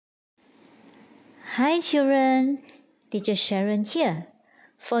Hi children, Teacher Sharon here.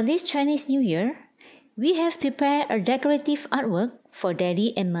 For this Chinese New Year, we have prepared a decorative artwork for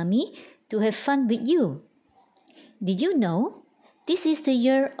Daddy and Mommy to have fun with you. Did you know this is the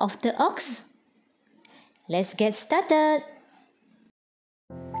year of the ox? Let's get started.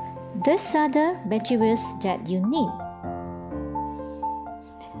 These are the materials that you need.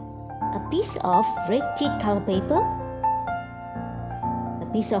 A piece of red thick color paper, a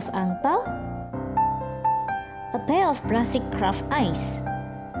piece of ang pao, a pair of plastic craft eyes,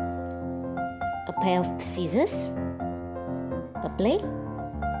 a pair of scissors, a plate,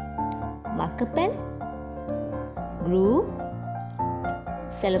 marker pen, glue,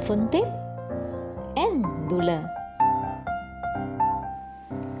 cellophane tape, and ruler.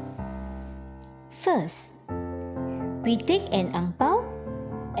 First, we take an ang pao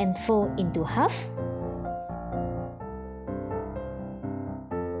and fold into half.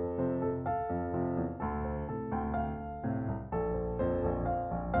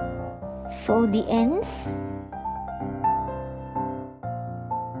 Fold the ends.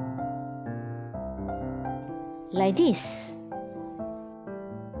 Like this.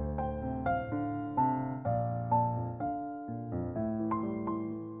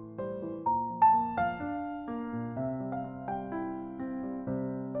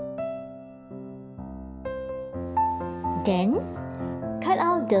 Then, cut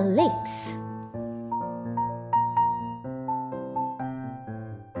out the legs.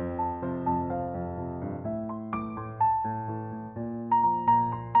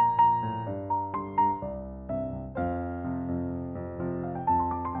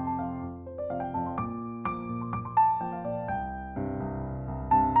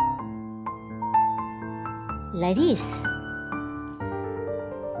 Like this.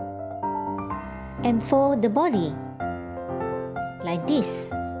 And fold the body. Like this.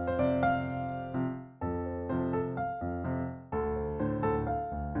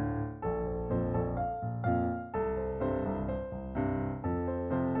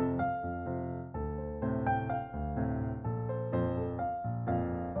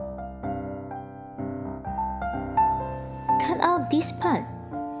 Cut out this part.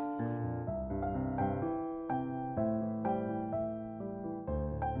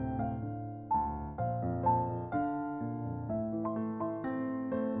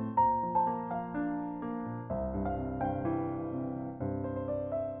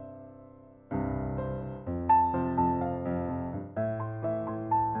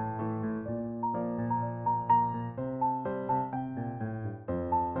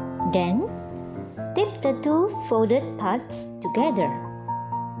 Then, tape the two folded parts together.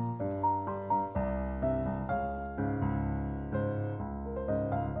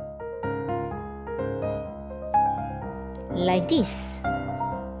 Like this.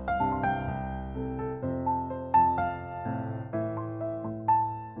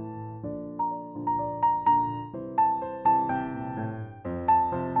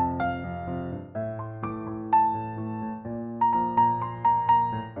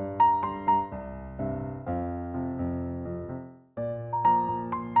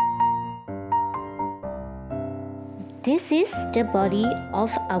 This is the body of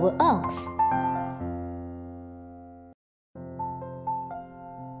our ox.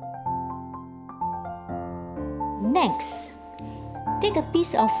 Next, take a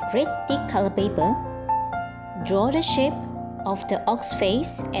piece of red thick color paper. Draw the shape of the ox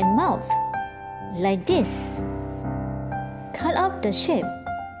face and mouth, like this. Cut out the shape.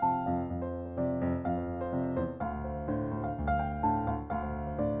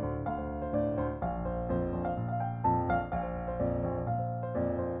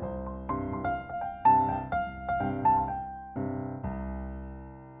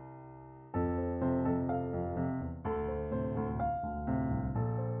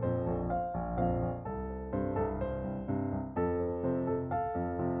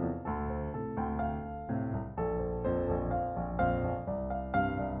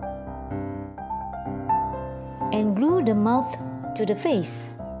 And glue the mouth to the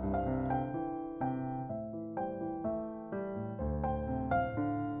face.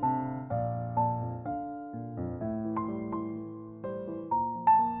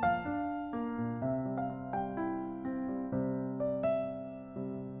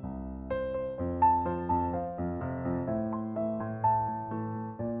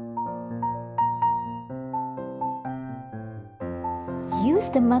 Use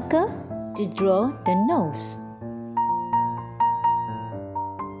the marker to draw the nose.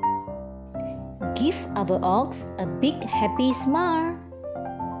 Give our ox a big happy smile.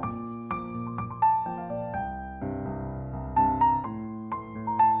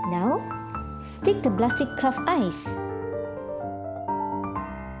 Now, Stick the plastic craft eyes.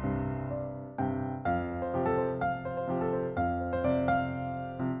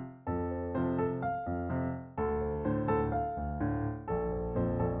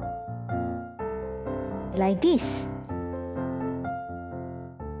 Like this.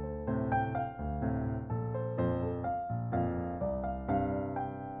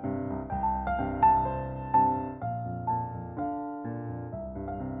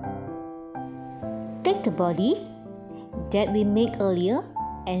 Take the body that we made earlier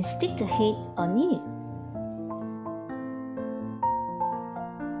and stick the head on it.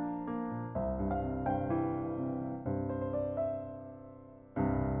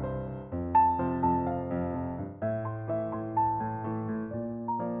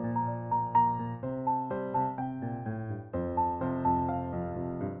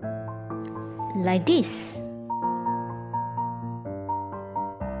 Like this.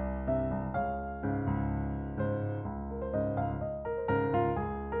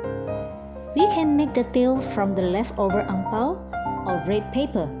 We can make the tail from the leftover angpao or red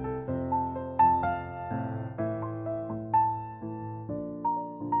paper.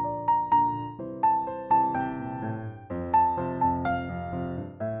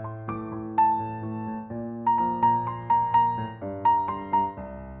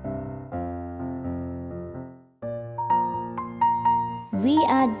 We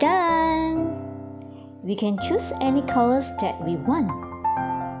are done! We can choose any colors that we want.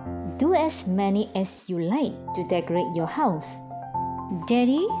 Do as many as you like to decorate your house.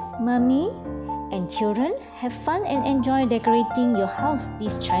 Daddy, Mommy, and children have fun and enjoy decorating your house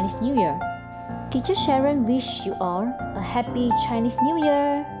this Chinese New Year. Teacher Sharon wish you all a happy Chinese New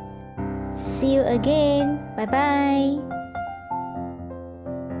Year. See you again. Bye-bye.